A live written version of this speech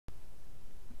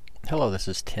Hello, this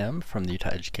is Tim from the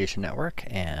Utah Education Network,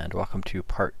 and welcome to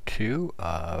part 2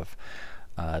 of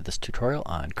this tutorial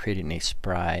on creating a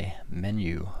Spry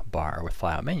menu bar with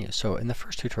flyout menus. So in the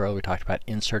first tutorial we talked about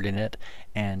inserting it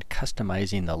and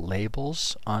customizing the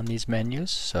labels on these menus,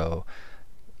 so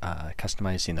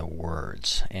customizing the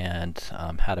words and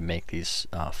how to make these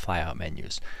flyout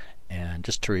menus. And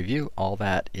just to review, all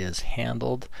that is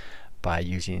handled by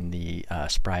using the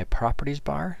Spry properties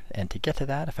bar. And to get to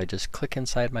that, if I just click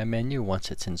inside my menu once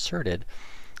it's inserted,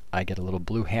 I get a little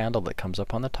blue handle that comes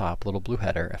up on the top, a little blue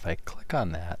header. If I click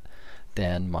on that,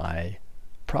 then my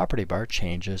property bar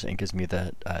changes and gives me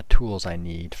the tools I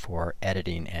need for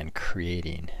editing and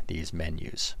creating these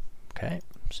menus. Okay,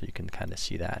 so you can kind of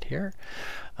see that here.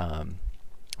 When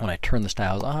I turn the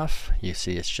styles off, you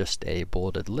see it's just a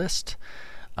bulleted list.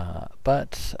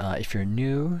 But if you're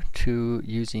new to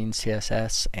using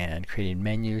CSS and creating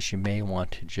menus, you may want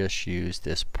to just use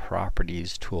this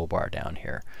properties toolbar down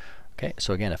here. Okay,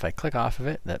 so again, if I click off of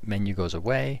it, that menu goes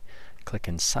away. Click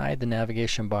inside the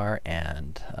navigation bar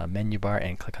and menu bar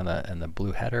and click on the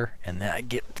blue header, and that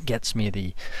gets me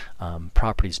the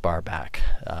properties bar back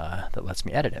that lets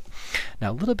me edit it.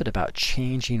 Now a little bit about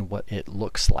changing what it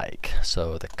looks like.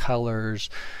 So the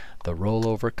colors, the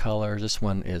rollover colors, this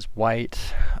one is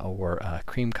white or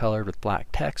cream colored with black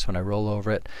text. When I roll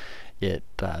over it, the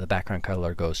background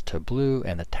color goes to blue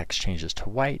and the text changes to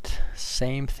white.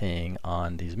 Same thing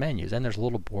on these menus, and there's a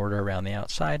little border around the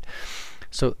outside.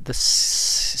 So the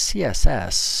CSS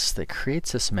that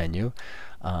creates this menu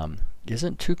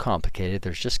isn't too complicated.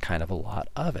 There's just kind of a lot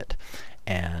of it.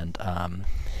 And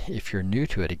if you're new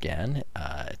to it again,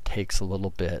 it takes a little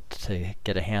bit to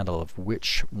get a handle of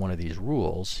which one of these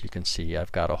rules. You can see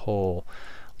I've got a whole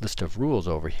list of rules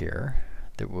over here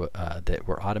that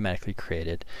were automatically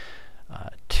created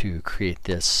to create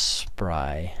this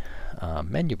Spry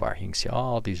menu bar. You can see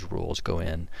all these rules go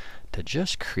in to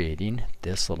just creating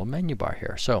this little menu bar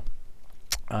here. So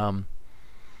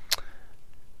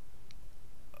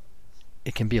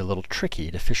it can be a little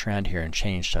tricky to fish around here and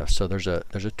change stuff. So there's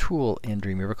a tool in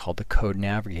Dreamweaver called the Code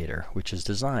Navigator, which is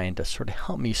designed to sort of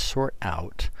help me sort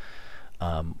out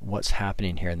what's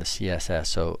happening here in the CSS.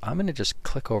 So I'm going to just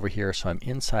click over here, so I'm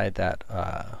inside that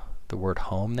the word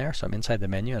home there. So I'm inside the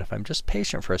menu, and if I'm just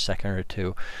patient for a second or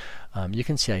two, you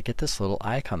can see I get this little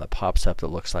icon that pops up that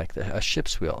looks like a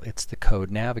ship's wheel. It's the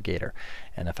Code Navigator,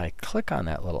 and if I click on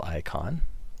that little icon,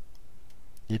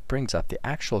 it brings up the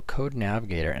actual Code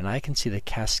Navigator, and I can see the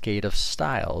cascade of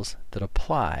styles that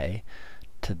apply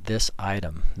to this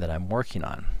item that I'm working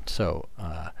on. So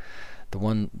the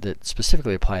one that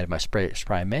specifically applied to my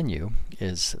Spry menu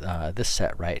is this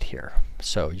set right here.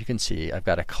 So you can see I've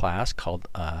got a class called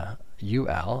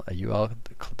UL, a UL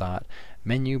dot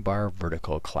menu bar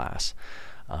vertical class.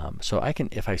 So I can,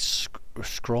 if I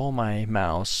scroll my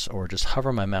mouse or just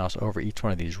hover my mouse over each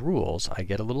one of these rules, I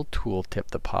get a little tool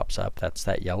tip that pops up. That's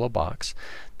that yellow box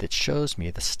that shows me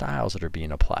the styles that are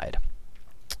being applied.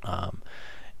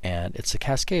 And it's a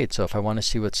cascade, so if I want to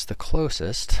see what's the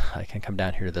closest, I can come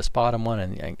down here to this bottom one,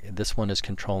 and this one is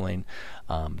controlling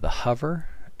the hover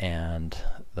and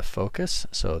the focus,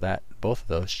 so that both of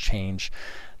those change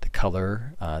the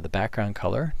color, the background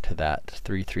color to that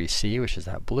 33C, which is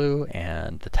that blue,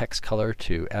 and the text color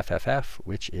to FFF,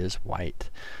 which is white.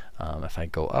 If I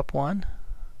go up one,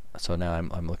 so now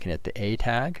I'm looking at the A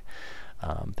tag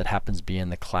that happens to be in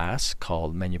the class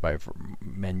called menu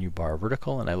bar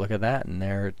vertical, and I look at that, and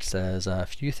there it says a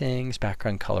few things: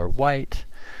 background color white,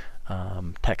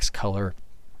 text color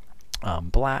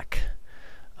black.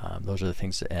 Those are the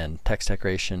things, and text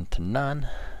decoration to none.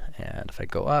 And if I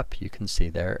go up, you can see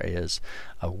there is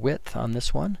a width on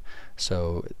this one.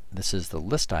 So this is the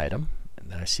list item, and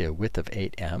then I see a width of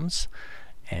 8 ems,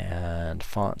 and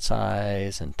font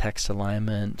size and text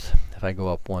alignment. If I go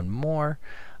up one more,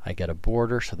 I get a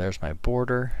border, so there's my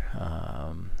border,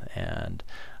 and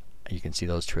you can see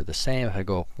those two are the same. If I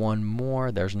go up one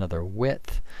more, there's another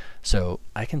width. So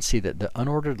I can see that the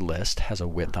unordered list has a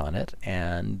width on it,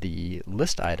 and the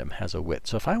list item has a width.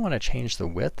 So if I want to change the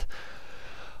width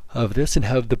of this and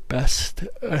have the best,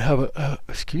 have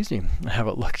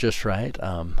it look just right,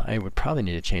 I would probably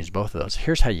need to change both of those.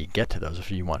 Here's how you get to those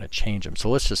if you want to change them. So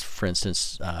let's just, for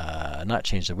instance, not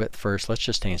change the width first. Let's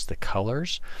just change the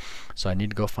colors. So I need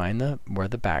to go find where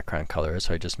the background color is.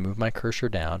 So I just move my cursor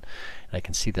down, and I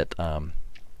can see that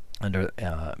under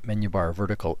menu bar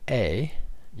vertical A,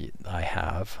 I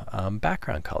have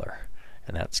background color,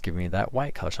 and that's giving me that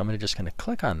white color. So I'm just going to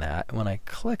click on that, and when I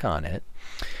click on it,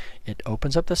 it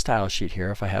opens up the style sheet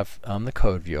here if I have the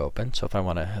code view open. So if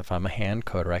I'm a hand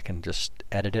coder, I can just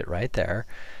edit it right there.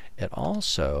 It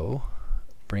also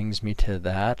brings me to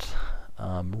that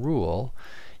rule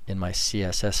in my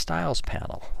CSS styles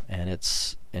panel, and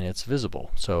it's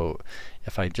visible. So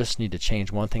if I just need to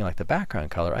change one thing like the background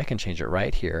color, I can change it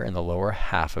right here in the lower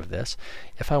half of this.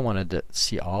 If I wanted to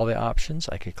see all the options,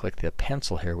 I could click the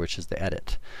pencil here, which is the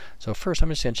edit. So first I'm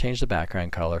just going to change the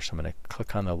background color. So I'm going to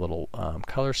click on the little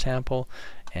color sample,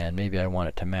 and maybe I want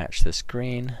it to match this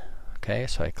green. Okay,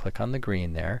 so I click on the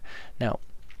green there. Now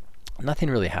nothing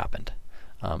really happened.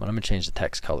 And I'm going to change the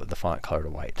text color, the font color to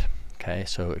white. Okay,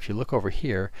 so if you look over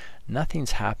here,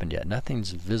 nothing's happened yet.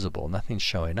 Nothing's visible. Nothing's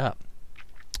showing up.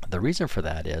 The reason for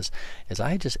that is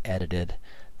I just edited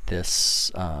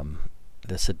this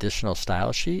this additional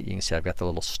style sheet. You can see I've got the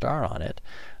little star on it.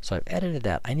 So I've edited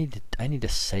that. I need to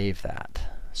save that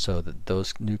so that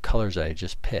those new colors that I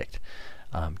just picked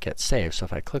get saved. So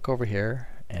if I click over here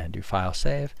and do File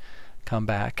Save, come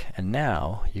back, and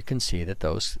now you can see that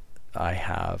those I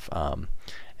have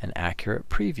an accurate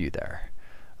preview there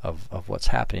of what's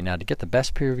happening. Now to get the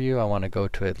best preview, I want to go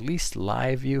to at least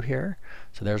live view here.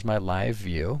 So there's my live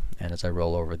view, and as I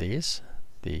roll over these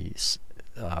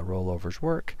rollovers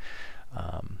work.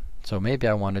 So maybe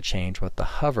I want to change what the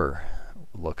hover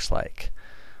looks like.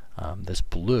 This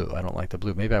blue, I don't like the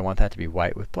blue. Maybe I want that to be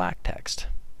white with black text.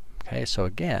 Okay, so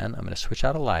again, I'm going to switch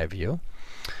out of live view.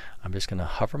 I'm just going to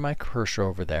hover my cursor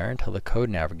over there until the Code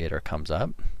Navigator comes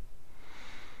up.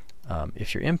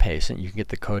 If you're impatient, you can get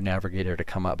the Code Navigator to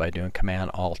come up by doing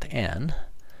Command-Alt-N.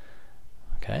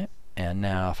 Okay, and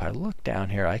now if I look down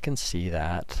here, I can see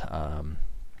that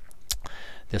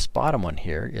this bottom one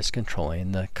here is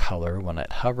controlling the color when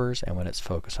it hovers and when it's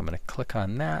focused. I'm going to click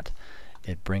on that.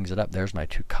 It brings it up. There's my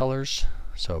two colors.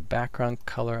 So background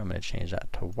color, I'm going to change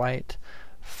that to white.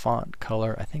 Font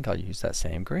color, I think I'll use that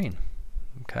same green.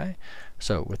 Okay,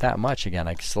 so with that much, again,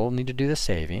 I still need to do the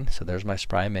saving. So there's my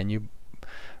Spry menu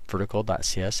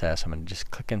vertical.css. I'm going to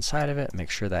just click inside of it, make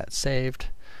sure that's saved,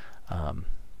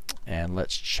 and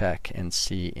let's check and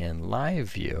see in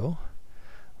live view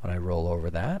when I roll over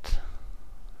that.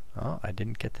 Oh, I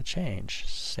didn't get the change.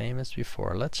 Same as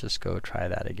before. Let's just go try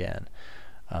that again.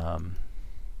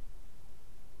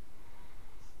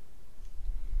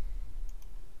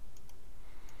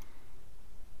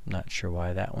 Not sure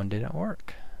why that one didn't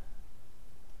work.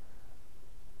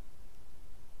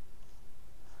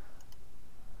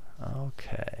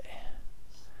 Okay.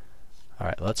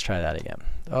 Alright, let's try that again.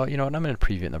 Oh, you know what? I'm going to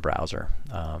preview it in the browser.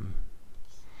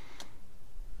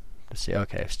 Let's see.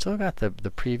 Okay, I've still got the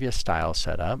previous style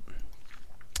set up.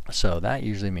 So that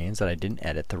usually means that I didn't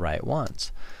edit the right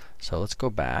ones. So let's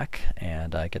go back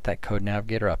and get that Code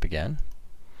Navigator up again.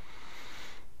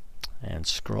 And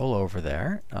scroll over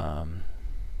there.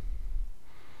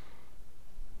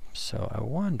 So I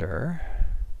wonder...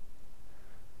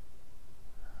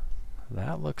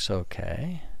 That looks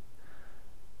okay.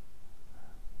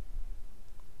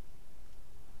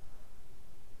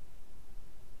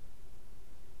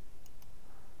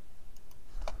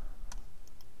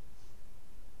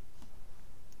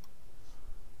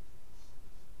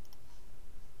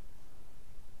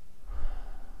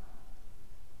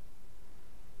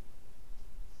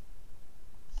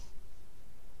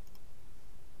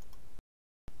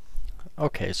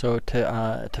 Okay, so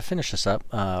to finish this up,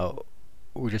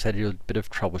 we just had to do a bit of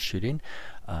troubleshooting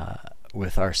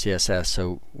with our CSS.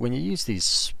 So when you use these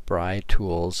Spry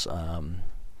tools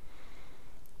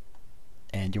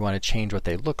and you want to change what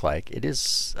they look like, it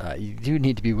is you do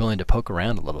need to be willing to poke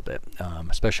around a little bit,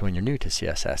 especially when you're new to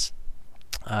CSS.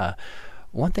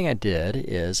 One thing I did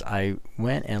is I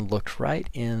went and looked right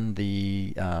in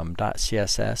the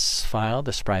 .css file,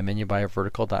 the Spry menu by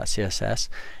vertical.css.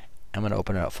 I'm going to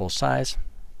open it up full size.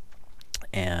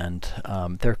 And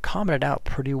they're commented out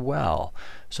pretty well.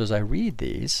 So as I read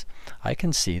these, I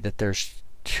can see that there's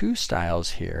two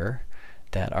styles here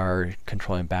that are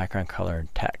controlling background color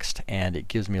and text, and it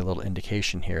gives me a little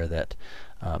indication here that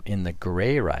in the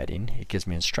gray writing it gives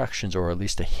me instructions or at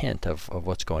least a hint of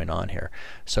what's going on here.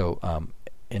 So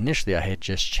initially I had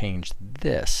just changed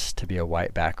this to be a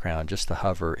white background, just the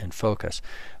hover and focus,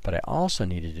 but I also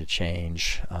needed to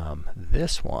change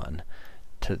this one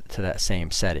to that same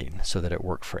setting so that it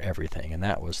worked for everything, and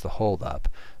that was the hold up.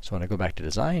 So when I go back to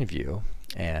design view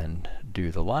and do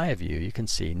the live view, you can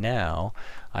see now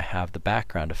I have the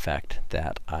background effect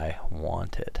that I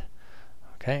wanted.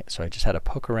 Okay, so I just had to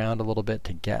poke around a little bit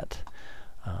to get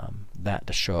that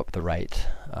to show up the right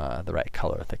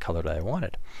color, the color that I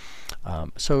wanted.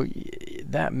 So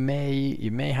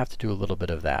you may have to do a little bit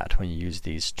of that when you use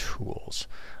these tools.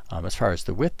 As far as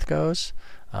the width goes,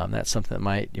 that's something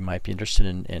that you might be interested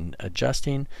in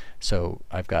adjusting. So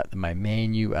I've got my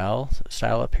main UL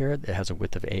style up here. It has a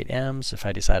width of 8 ems. If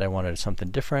I decide I wanted something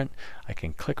different, I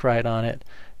can click right on it,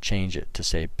 change it to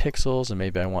say pixels, and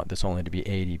maybe I want this only to be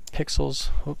 80 pixels.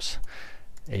 Oops.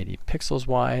 80 pixels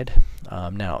wide.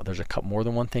 Now there's more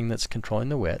than one thing that's controlling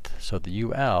the width. So the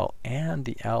UL and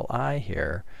the LI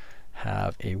here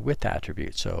have a width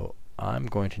attribute. So I'm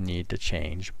going to need to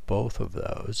change both of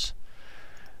those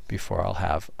before I'll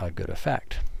have a good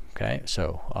effect. Okay,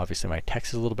 so obviously my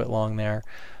text is a little bit long there,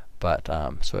 but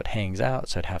so it hangs out,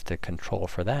 so I'd have to control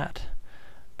for that.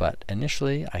 But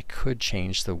initially I could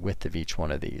change the width of each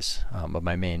one of these. Of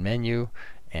my main menu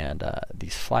and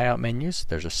these flyout menus,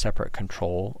 there's a separate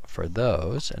control for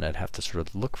those, and I'd have to sort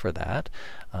of look for that.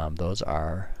 Those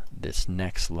are this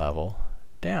next level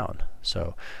down.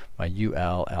 So my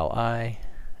UL, LI,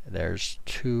 there's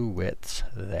 2 widths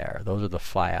there. Those are the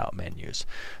flyout menus.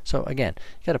 So again,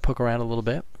 you got to poke around a little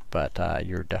bit, but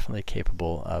you're definitely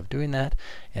capable of doing that.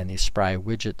 And these Spry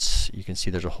widgets, you can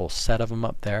see there's a whole set of them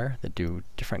up there that do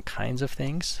different kinds of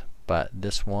things. But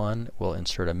this one will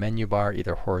insert a menu bar,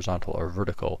 either horizontal or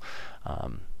vertical,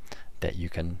 that you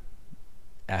can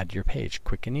add to your page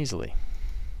quick and easily.